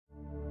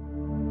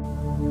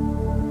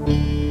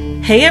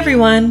Hey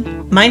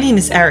everyone, my name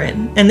is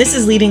Erin, and this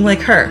is Leading Like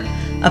Her,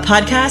 a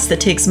podcast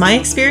that takes my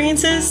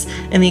experiences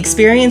and the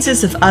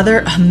experiences of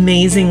other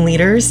amazing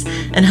leaders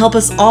and help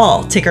us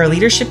all take our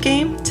leadership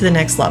game to the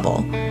next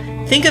level.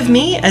 Think of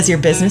me as your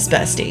business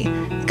bestie,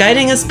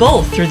 guiding us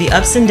both through the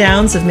ups and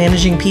downs of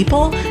managing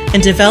people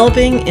and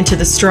developing into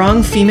the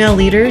strong female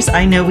leaders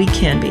I know we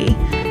can be.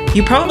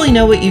 You probably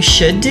know what you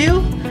should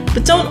do,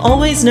 but don't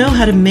always know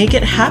how to make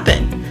it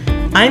happen.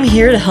 I'm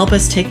here to help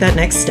us take that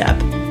next step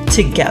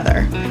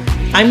together.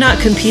 I'm not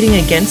competing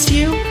against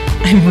you,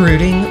 I'm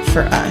rooting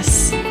for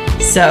us.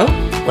 So,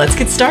 let's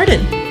get started.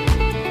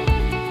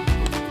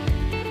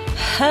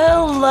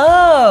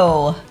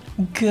 Hello.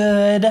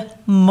 Good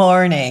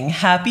morning.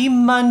 Happy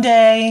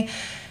Monday.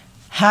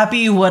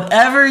 Happy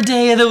whatever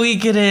day of the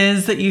week it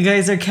is that you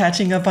guys are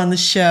catching up on the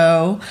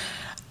show.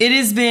 It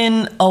has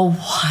been a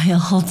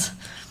wild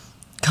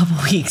couple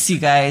weeks, you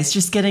guys.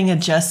 Just getting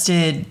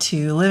adjusted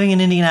to living in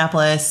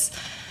Indianapolis,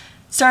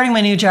 starting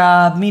my new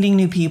job, meeting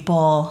new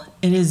people.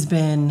 It has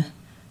been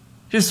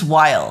just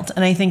wild.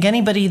 And I think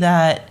anybody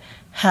that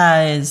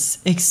has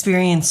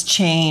experienced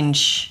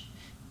change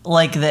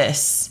like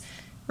this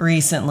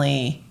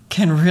recently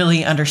can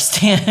really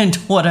understand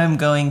what I'm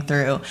going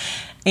through.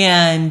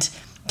 And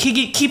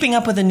keeping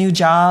up with a new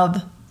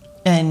job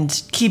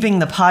and keeping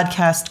the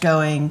podcast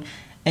going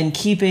and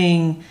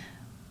keeping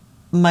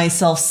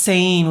myself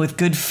sane with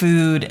good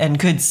food and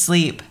good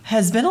sleep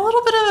has been a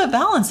little bit of a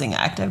balancing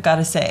act, I've got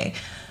to say.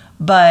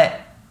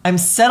 But I'm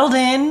settled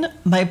in.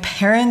 My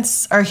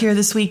parents are here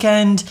this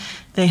weekend.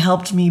 They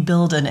helped me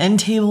build an end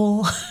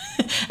table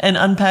and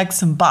unpack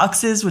some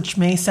boxes, which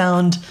may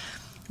sound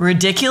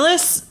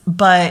ridiculous,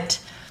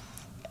 but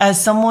as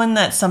someone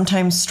that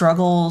sometimes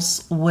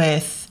struggles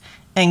with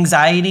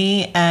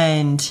anxiety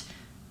and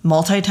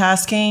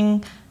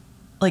multitasking,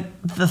 like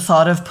the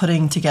thought of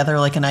putting together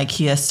like an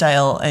IKEA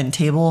style end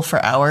table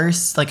for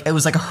hours, like it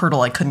was like a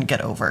hurdle I couldn't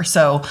get over.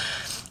 So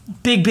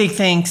big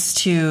thanks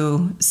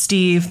to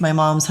Steve, my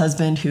mom's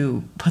husband,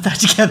 who put that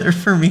together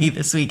for me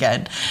this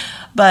weekend.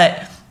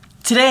 But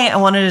today I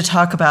wanted to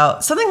talk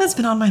about something that's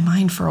been on my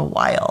mind for a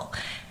while.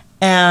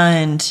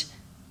 And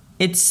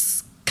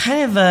it's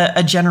kind of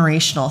a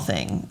generational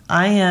thing.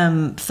 I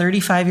am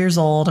 35 years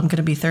old. I'm going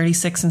to be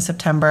 36 in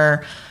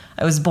September.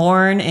 I was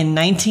born in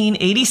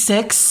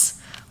 1986.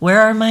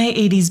 Where are my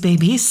 80s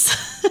babies?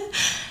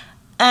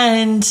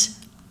 And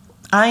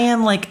I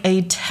am like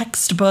a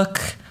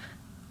textbook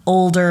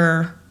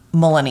older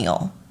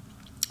millennial,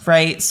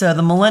 right? So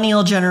the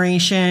millennial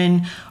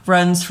generation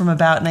runs from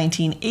about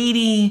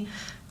 1980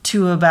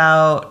 to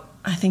about,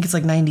 I think it's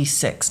like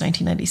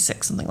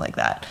 1996, something like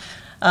that.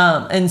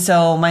 And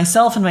so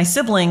myself and my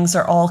siblings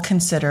are all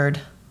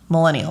considered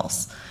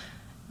millennials.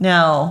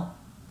 Now,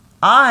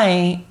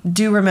 I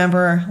do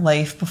remember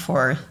life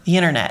before the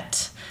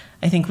internet.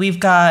 I think we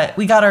got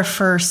our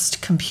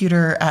first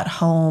computer at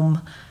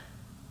home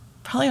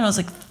probably when I was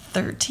like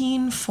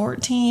 13,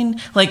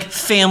 14, like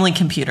family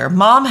computer.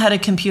 Mom had a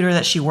computer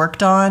that she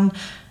worked on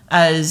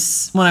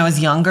when I was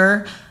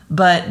younger,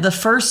 but the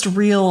first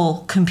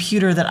real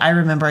computer that I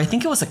remember, I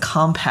think it was a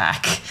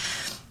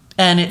Compaq,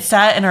 and it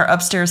sat in our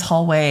upstairs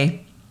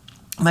hallway.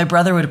 My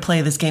brother would play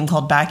this game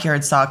called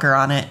Backyard Soccer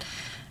on it,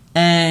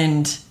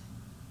 and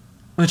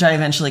which I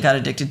eventually got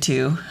addicted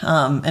to.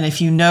 And if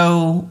you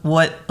know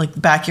what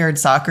like backyard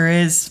soccer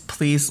is,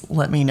 please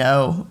let me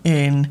know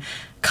in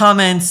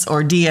comments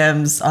or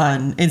DMs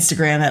on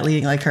Instagram at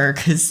Leading Like Her,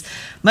 because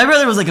my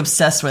brother was like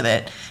obsessed with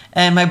it.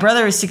 And my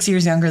brother is 6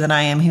 years younger than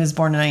I am. He was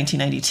born in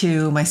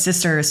 1992. My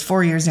sister is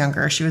 4 years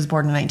younger. She was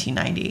born in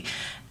 1990.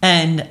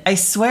 And I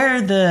swear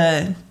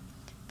the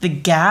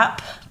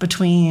gap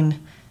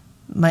between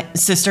my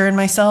sister and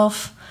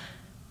myself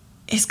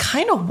is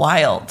kind of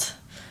wild,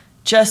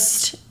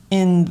 just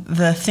in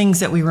the things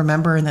that we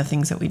remember and the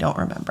things that we don't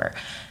remember.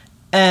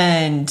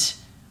 And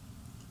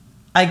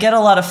I get a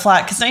lot of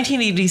flack because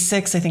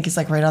 1986, I think, is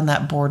like right on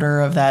that border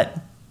of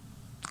that,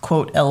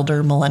 quote,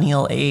 elder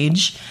millennial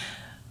age.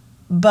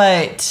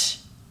 But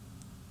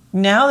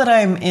now that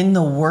I'm in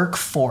the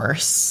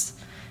workforce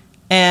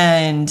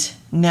and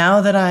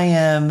now that I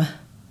am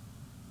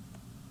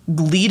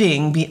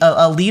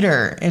a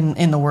leader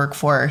in the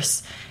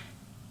workforce,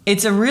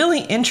 it's a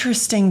really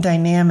interesting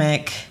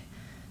dynamic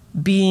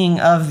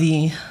being of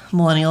the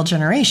millennial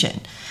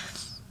generation.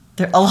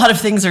 A lot of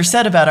things are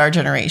said about our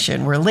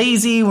generation. We're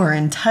lazy, we're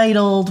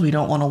entitled, we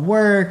don't want to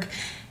work.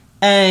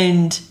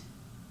 And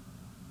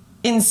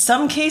in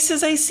some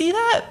cases I see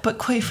that, but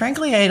quite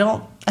frankly, I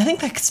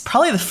think that's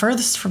probably the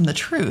furthest from the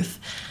truth.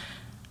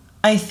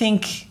 I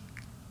think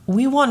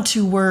we want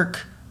to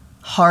work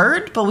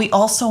hard, but we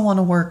also want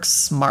to work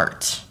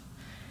smart.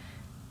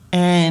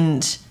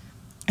 And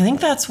I think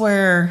that's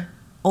where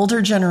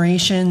older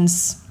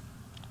generations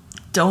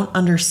don't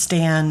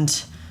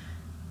understand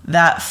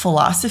that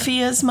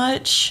philosophy as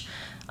much.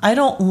 I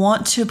don't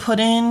want to put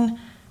in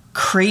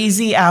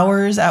crazy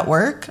hours at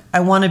work.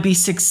 I want to be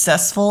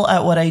successful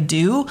at what I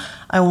do.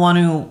 I want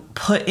to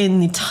put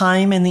in the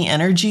time and the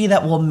energy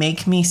that will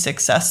make me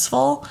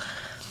successful.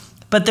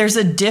 But there's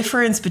a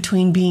difference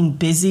between being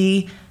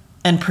busy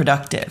and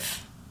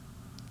productive,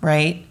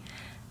 right?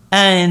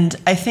 And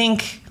I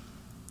think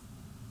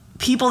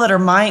people that are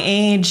my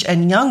age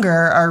and younger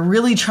are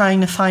really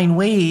trying to find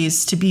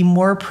ways to be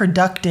more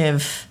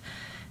productive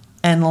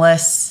and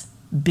less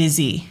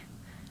busy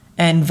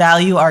and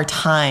value our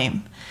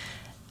time.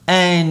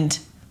 And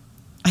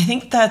I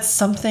think that's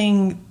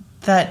something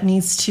that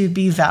needs to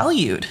be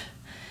valued.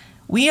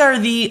 We are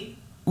the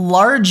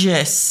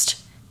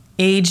largest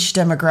age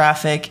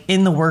demographic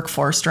in the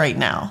workforce right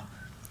now,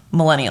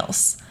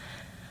 millennials.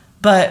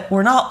 But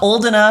we're not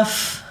old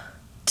enough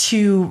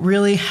to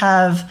really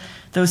have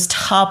those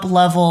top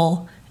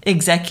level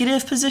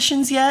executive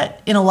positions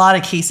yet in a lot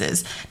of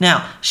cases.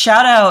 Now,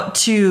 shout out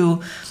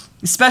to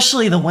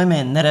especially the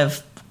women that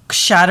have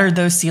shattered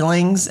those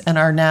ceilings and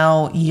are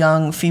now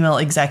young female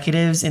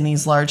executives in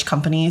these large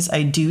companies.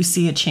 I do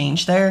see a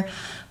change there.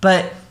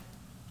 But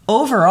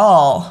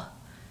overall,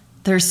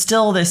 there's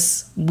still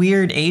this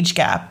weird age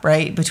gap,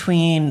 right,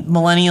 between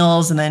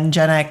millennials and then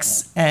Gen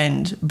X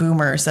and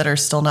boomers that are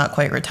still not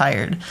quite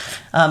retired.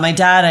 My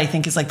dad, I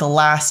think, is like the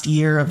last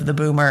year of the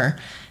boomer,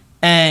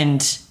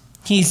 and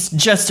he's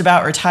just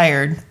about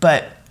retired.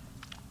 But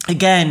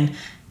again,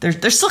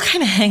 they're still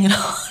kind of hanging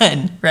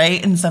on,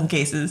 right, in some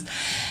cases.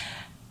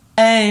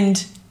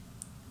 And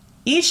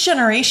each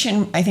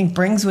generation, I think,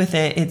 brings with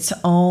it its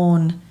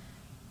own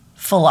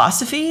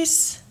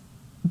philosophies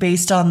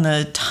based on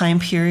the time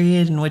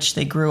period in which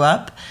they grew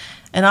up.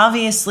 And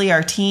obviously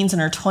our teens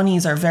and our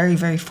 20s are very,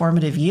 very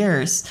formative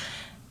years.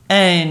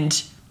 And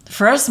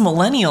for us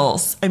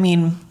millennials, I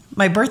mean,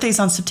 my birthday's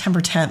on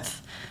September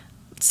 10th.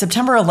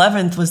 September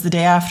 11th was the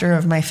day after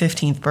of my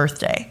 15th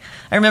birthday.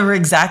 I remember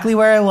exactly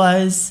where I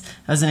was.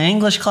 I was in an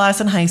English class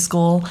in high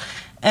school.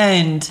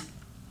 And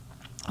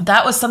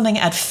that was something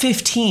at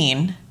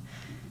 15.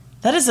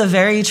 That is a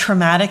very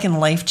traumatic and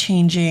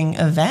life-changing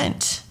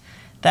event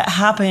that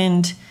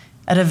happened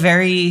at a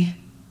very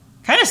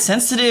kind of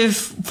sensitive,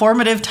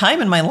 formative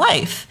time in my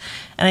life.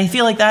 And I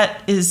feel like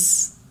that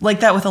is like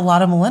that with a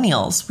lot of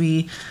millennials.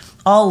 We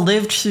all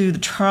lived through the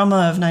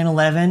trauma of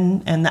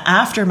 9/11 and the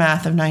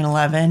aftermath of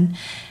 9/11.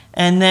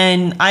 And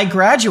then I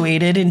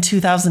graduated in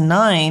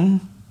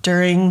 2009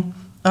 during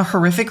a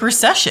horrific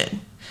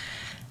recession.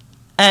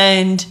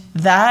 And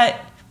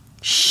that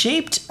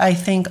shaped, I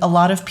think, a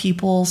lot of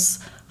people's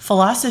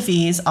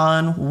philosophies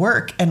on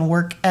work and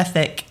work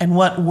ethic and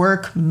what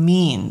work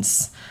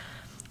means.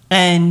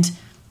 And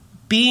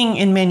being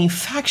in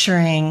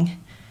manufacturing,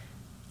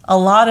 a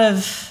lot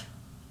of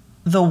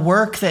the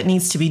work that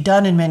needs to be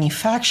done in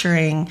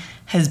manufacturing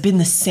has been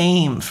the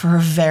same for a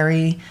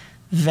very,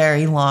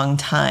 very long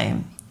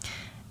time.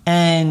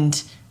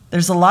 And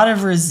there's a lot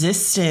of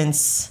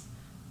resistance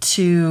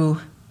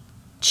to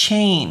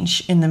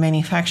change in the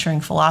manufacturing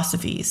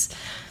philosophies.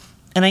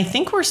 And I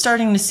think we're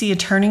starting to see a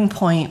turning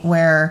point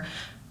where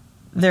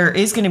there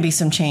is going to be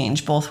some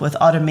change, both with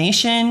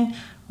automation,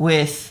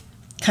 with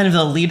kind of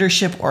the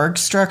leadership org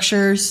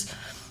structures,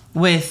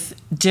 with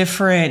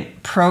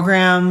different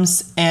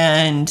programs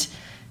and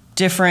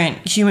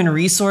different human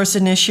resource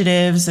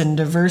initiatives and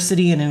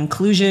diversity and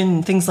inclusion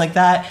and things like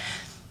that,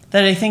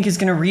 that I think is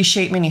going to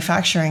reshape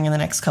manufacturing in the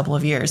next couple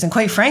of years. And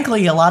quite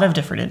frankly, a lot of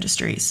different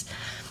industries.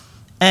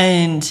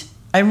 And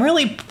I'm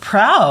really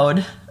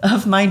proud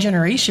of my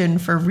generation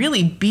for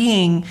really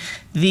being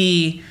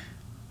the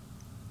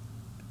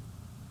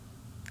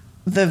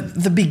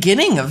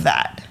beginning of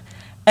that.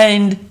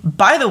 And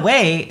by the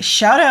way,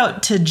 shout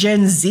out to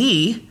Gen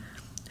Z,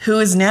 who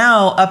is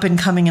now up and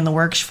coming in the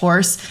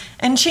workforce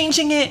and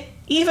changing it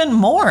even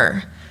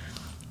more.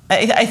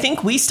 I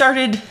think we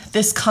started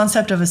this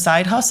concept of a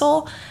side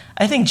hustle.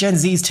 I think Gen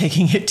Z is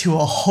taking it to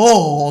a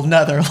whole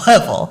nother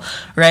level,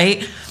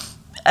 right?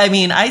 I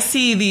mean, I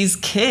see these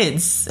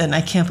kids, and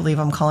I can't believe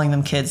I'm calling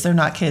them kids. They're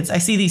not kids. I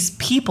see these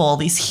people,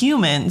 these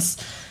humans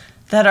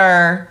that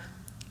are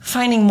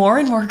finding more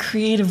and more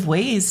creative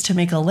ways to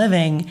make a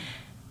living.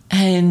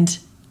 And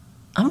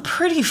I'm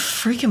pretty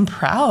freaking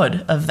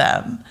proud of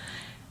them.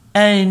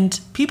 And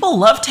people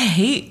love to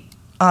hate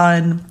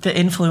on the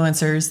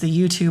influencers, the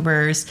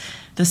YouTubers,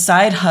 the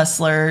side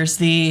hustlers,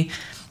 the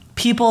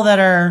people that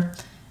are,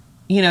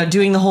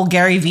 doing the whole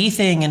Gary Vee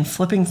thing and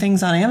flipping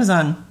things on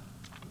Amazon,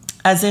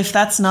 as if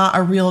that's not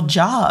a real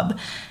job.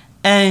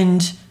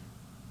 And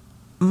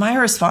my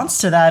response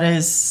to that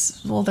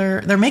is, well,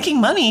 they're making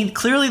money.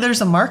 Clearly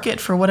there's a market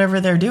for whatever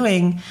they're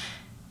doing.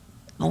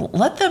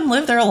 Let them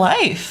live their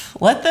life.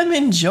 Let them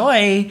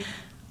enjoy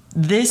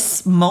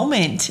this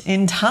moment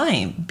in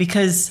time,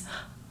 because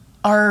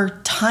our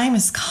time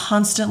is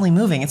constantly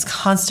moving. It's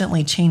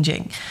constantly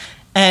changing.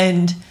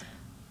 And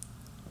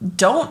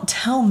don't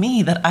tell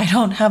me that I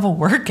don't have a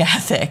work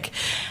ethic.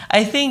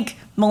 I think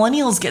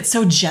millennials get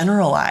so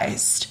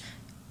generalized,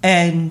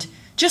 and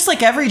just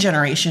like every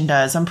generation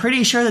does, I'm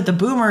pretty sure that the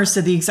boomers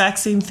said the exact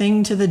same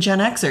thing to the Gen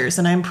Xers,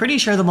 and I'm pretty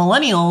sure the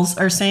millennials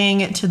are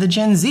saying it to the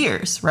Gen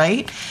Zers,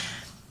 right?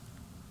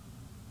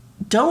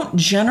 Don't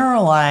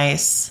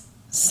generalize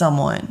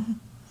someone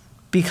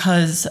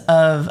because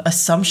of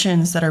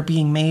assumptions that are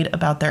being made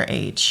about their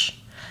age.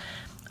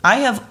 I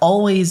have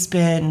always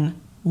been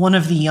one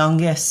of the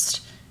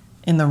youngest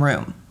in the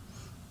room.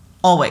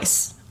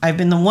 Always. I've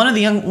been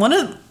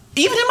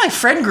even in my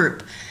friend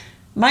group,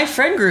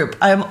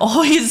 I'm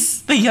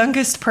always the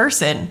youngest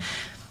person.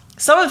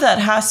 Some of that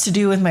has to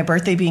do with my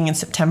birthday being in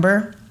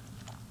September.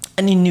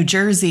 And in New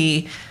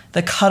Jersey,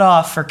 the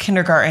cutoff for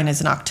kindergarten is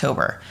in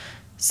October.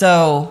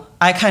 So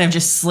I kind of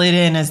just slid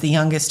in as the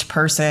youngest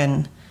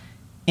person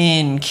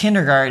in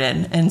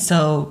kindergarten. And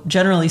so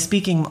generally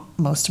speaking,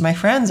 most of my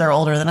friends are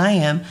older than I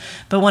am.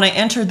 But when I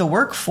entered the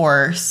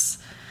workforce,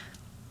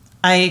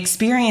 I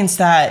experienced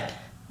that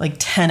like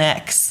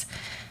 10x,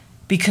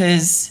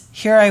 because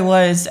here I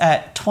was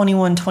at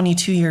 21,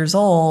 22 years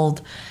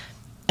old,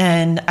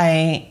 and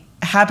I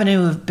happened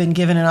to have been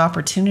given an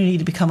opportunity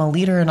to become a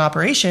leader in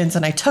operations,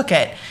 and I took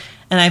it,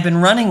 and I've been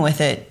running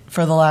with it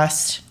for the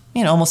last,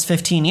 almost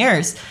 15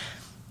 years.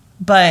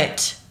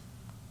 But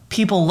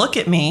people look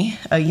at me,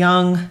 a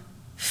young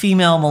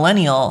female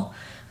millennial,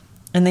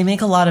 and they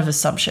make a lot of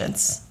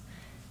assumptions.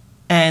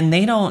 And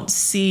they don't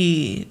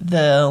see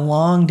the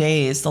long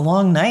days, the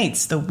long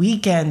nights, the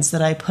weekends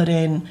that I put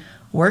in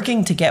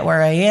working to get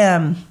where I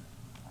am.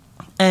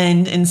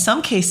 And in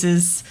some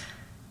cases,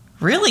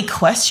 really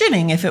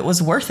questioning if it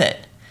was worth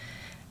it.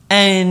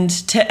 And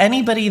to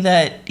anybody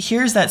that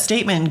hears that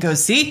statement and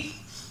goes, see,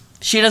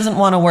 she doesn't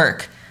want to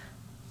work.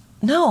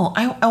 No,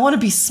 I want to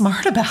be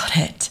smart about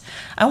it.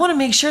 I want to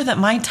make sure that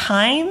my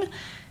time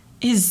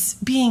is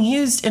being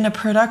used in a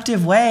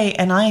productive way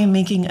and I am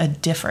making a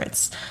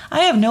difference.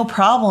 I have no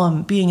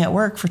problem being at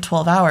work for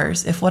 12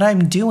 hours if what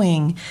I'm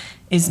doing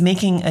is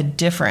making a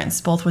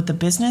difference, both with the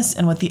business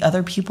and with the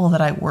other people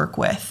that I work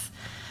with.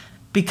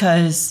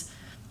 Because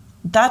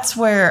that's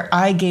where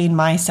I gain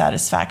my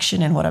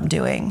satisfaction in what I'm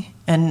doing.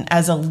 And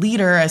as a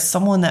leader, as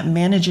someone that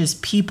manages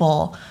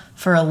people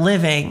for a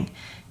living,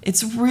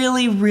 it's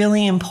really,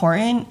 really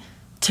important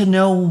to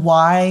know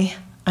why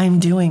I'm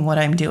doing what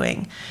I'm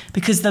doing.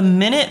 Because the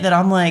minute that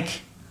I'm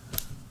like,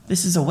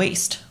 this is a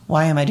waste,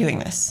 why am I doing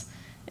this,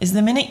 is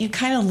the minute you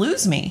kind of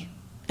lose me.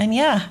 And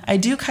yeah, I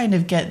do kind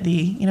of get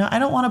I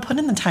don't want to put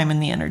in the time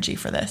and the energy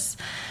for this.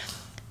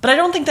 But I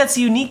don't think that's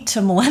unique to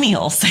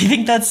millennials. I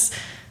think that's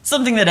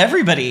something that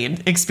everybody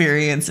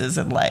experiences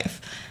in life.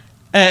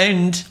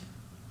 And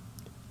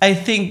I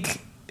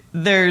think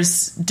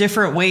there's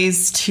different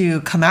ways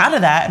to come out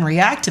of that and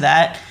react to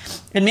that.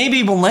 And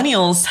maybe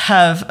millennials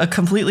have a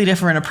completely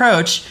different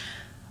approach.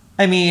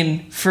 I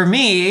mean, for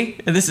me,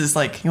 this is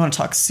like, you want to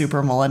talk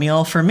super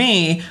millennial. For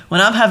me,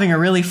 when I'm having a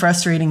really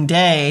frustrating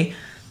day,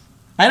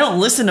 I don't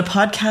listen to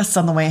podcasts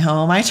on the way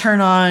home. I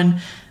turn on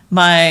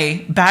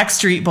my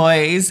Backstreet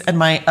Boys and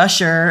my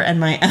Usher and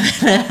my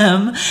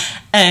Eminem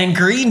and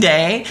Green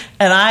Day,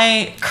 and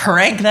I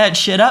crank that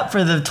shit up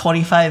for the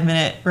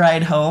 25-minute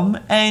ride home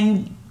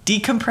and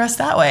decompress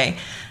that way.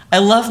 I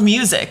love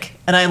music,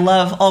 and I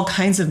love all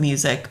kinds of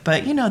music,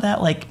 but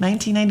that like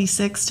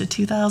 1996 to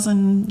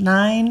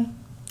 2009,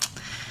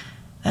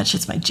 that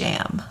shit's my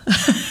jam.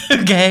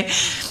 Okay?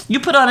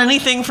 You put on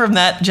anything from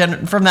that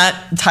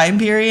time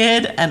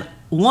period, and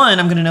one,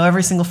 I'm going to know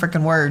every single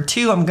freaking word.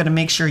 Two, I'm going to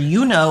make sure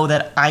you know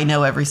that I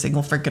know every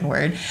single freaking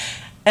word.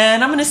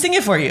 And I'm going to sing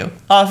it for you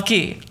off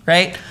key,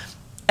 right?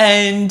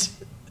 And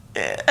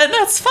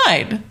that's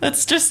fine.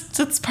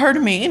 That's part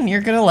of me, and you're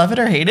going to love it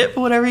or hate it,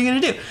 but whatever you're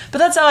going to do. But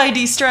that's how I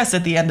de-stress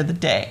at the end of the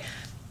day.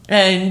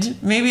 And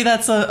maybe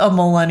that's a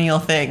millennial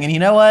thing. And you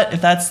know what?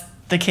 If that's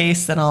the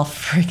case, then I'll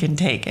freaking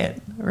take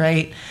it,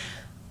 right?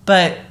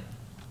 But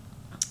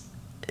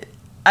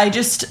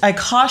I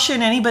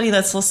caution anybody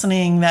that's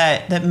listening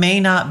that may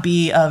not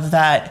be of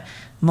that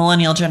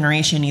millennial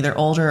generation, either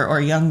older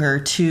or younger,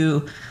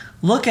 to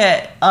look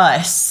at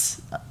us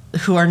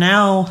who are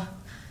now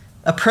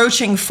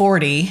approaching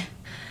 40,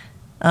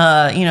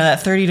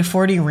 that 30 to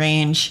 40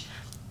 range,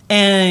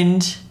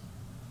 and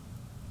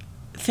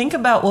think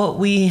about what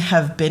we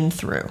have been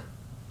through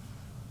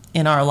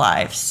in our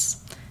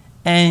lives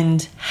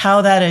and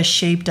how that has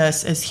shaped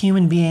us as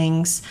human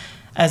beings,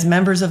 as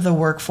members of the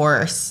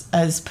workforce,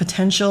 as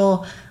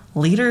potential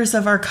leaders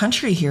of our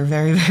country here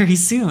very, very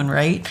soon,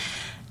 right?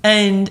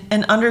 And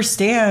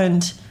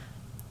understand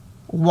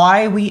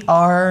why we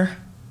are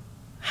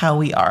how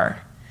we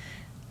are.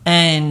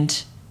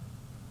 And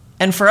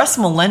for us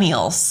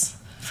millennials,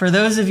 for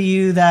those of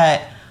you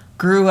that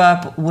grew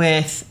up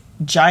with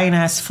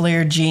giant-ass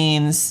flared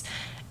jeans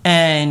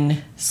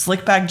and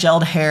slick-back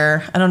gelled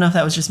hair, I don't know if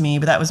that was just me,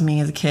 but that was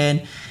me as a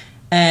kid,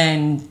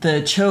 and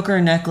the choker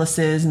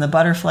necklaces and the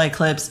butterfly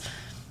clips.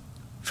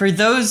 For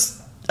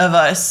those of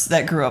us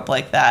that grew up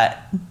like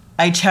that,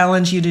 I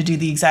challenge you to do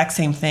the exact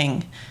same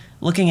thing.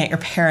 Looking at your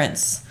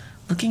parents,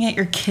 looking at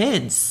your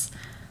kids,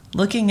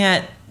 looking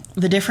at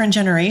the different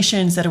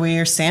generations that we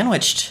are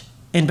sandwiched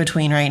in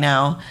between right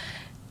now,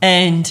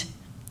 and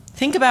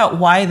think about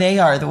why they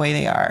are the way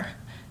they are.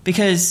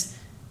 Because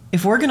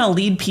if we're going to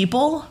lead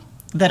people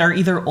that are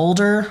either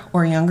older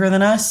or younger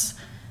than us,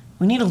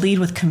 we need to lead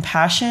with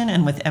compassion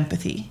and with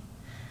empathy.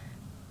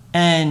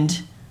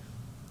 And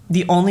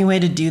the only way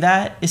to do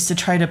that is to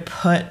try to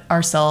put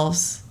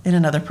ourselves in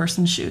another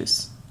person's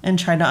shoes and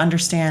try to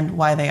understand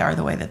why they are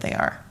the way that they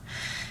are.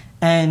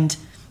 And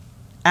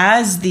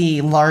as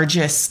the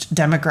largest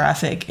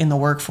demographic in the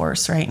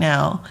workforce right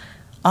now,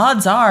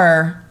 odds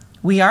are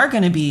we are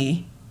going to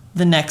be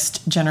the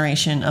next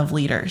generation of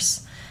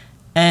leaders.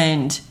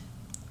 And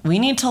we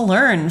need to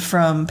learn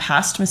from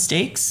past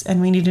mistakes,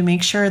 and we need to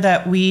make sure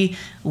that we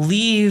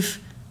leave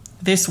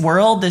this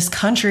world, this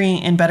country,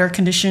 in better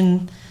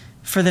condition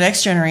for the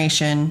next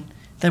generation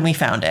than we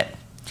found it.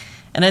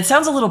 And it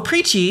sounds a little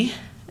preachy,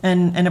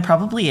 and it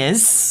probably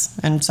is.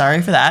 And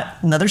sorry for that.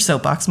 Another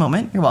soapbox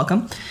moment. You're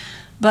welcome.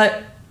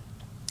 But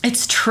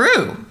it's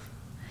true.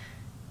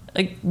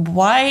 Like,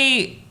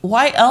 why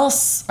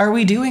else are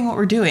we doing what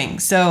we're doing?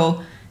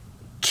 So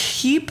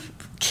keep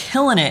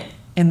killing it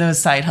in those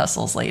side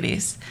hustles,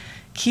 ladies.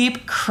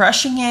 Keep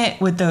crushing it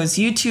with those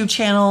YouTube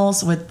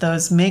channels, with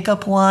those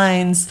makeup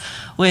lines,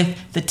 with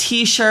the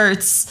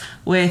t-shirts,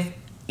 with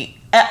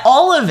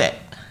all of it.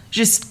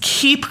 Just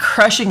keep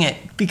crushing it,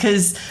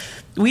 because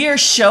we are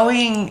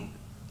showing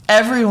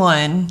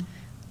everyone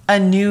a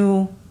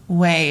new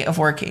way of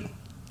working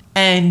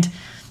and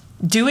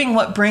doing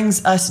what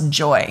brings us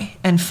joy,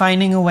 and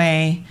finding a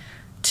way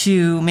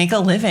to make a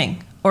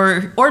living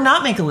or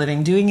not make a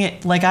living, doing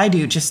it like I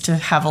do, just to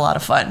have a lot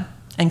of fun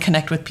and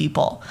connect with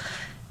people.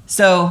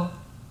 So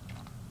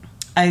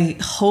I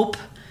hope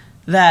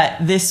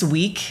that this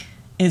week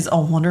is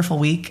a wonderful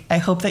week. I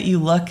hope that you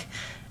look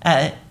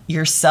at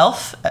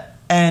yourself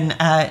and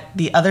at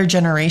the other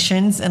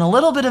generations in a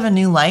little bit of a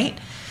new light.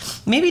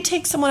 Maybe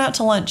take someone out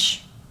to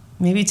lunch.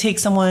 Maybe take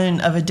someone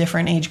of a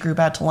different age group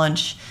out to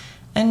lunch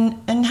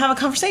and have a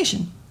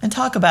conversation and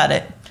talk about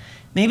it.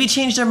 Maybe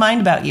change their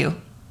mind about you.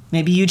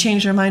 Maybe you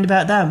change their mind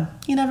about them.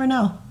 You never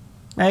know,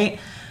 right?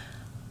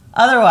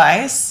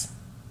 Otherwise,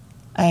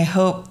 I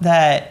hope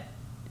that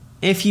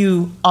if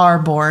you are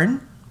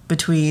born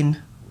between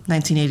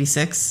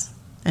 1986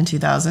 and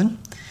 2000,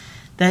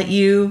 that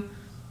you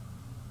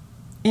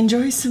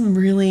enjoy some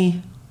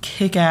really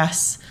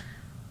kick-ass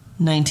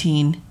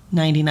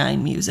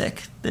 1999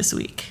 music this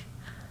week,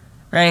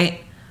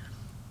 right?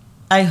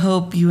 I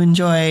hope you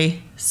enjoy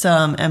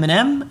some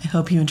Eminem. I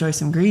hope you enjoy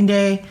some Green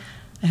Day.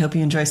 I hope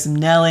you enjoy some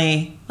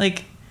Nelly.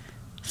 Like,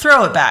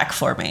 throw it back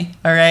for me,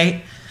 all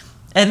right?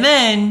 And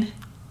then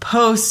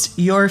post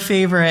your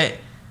favorite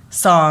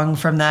song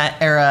from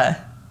that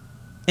era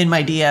in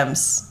my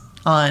DMs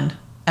on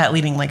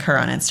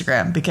 @leadinglikeher on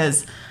Instagram,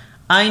 because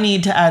I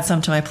need to add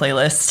some to my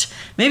playlist.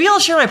 Maybe I'll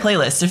share my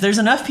playlist. If there's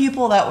enough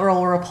people that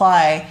will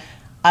reply,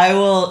 I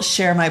will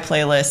share my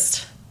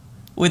playlist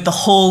with the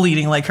whole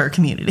Leading Like Her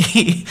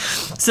community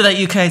so that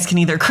you guys can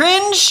either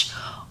cringe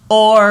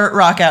or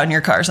rock out in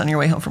your cars on your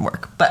way home from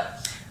work.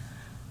 But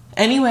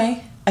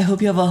anyway, I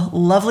hope you have a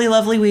lovely,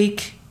 lovely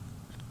week.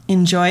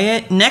 Enjoy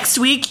it. Next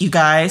week, you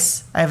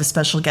guys, I have a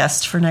special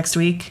guest for next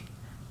week.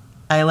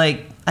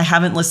 I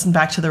haven't listened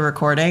back to the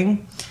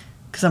recording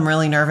because I'm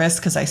really nervous,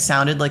 because I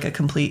sounded like a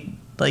complete,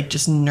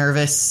 just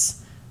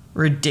nervous,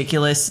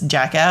 ridiculous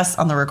jackass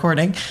on the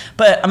recording.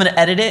 But I'm going to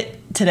edit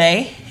it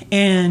today,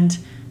 and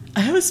I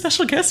have a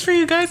special guest for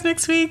you guys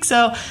next week.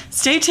 So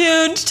stay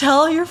tuned.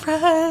 Tell your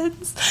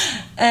friends.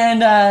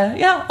 And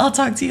I'll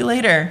talk to you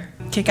later.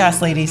 Kick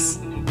ass, ladies.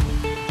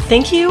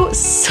 Thank you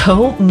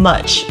so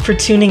much for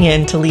tuning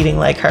in to Leading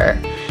Like Her.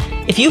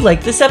 If you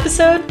liked this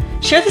episode,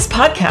 share this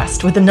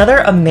podcast with another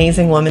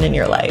amazing woman in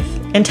your life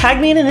and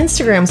tag me in an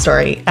Instagram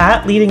story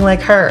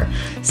 @leadinglikeher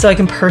so I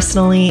can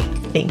personally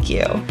thank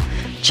you.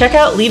 Check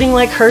out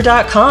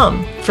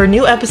leadinglikeher.com for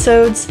new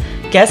episodes,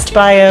 guest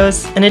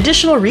bios, and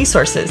additional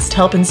resources to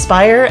help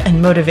inspire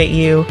and motivate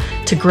you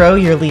to grow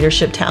your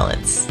leadership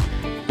talents.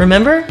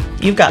 Remember,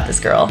 you've got this,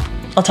 girl.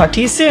 I'll talk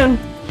to you soon.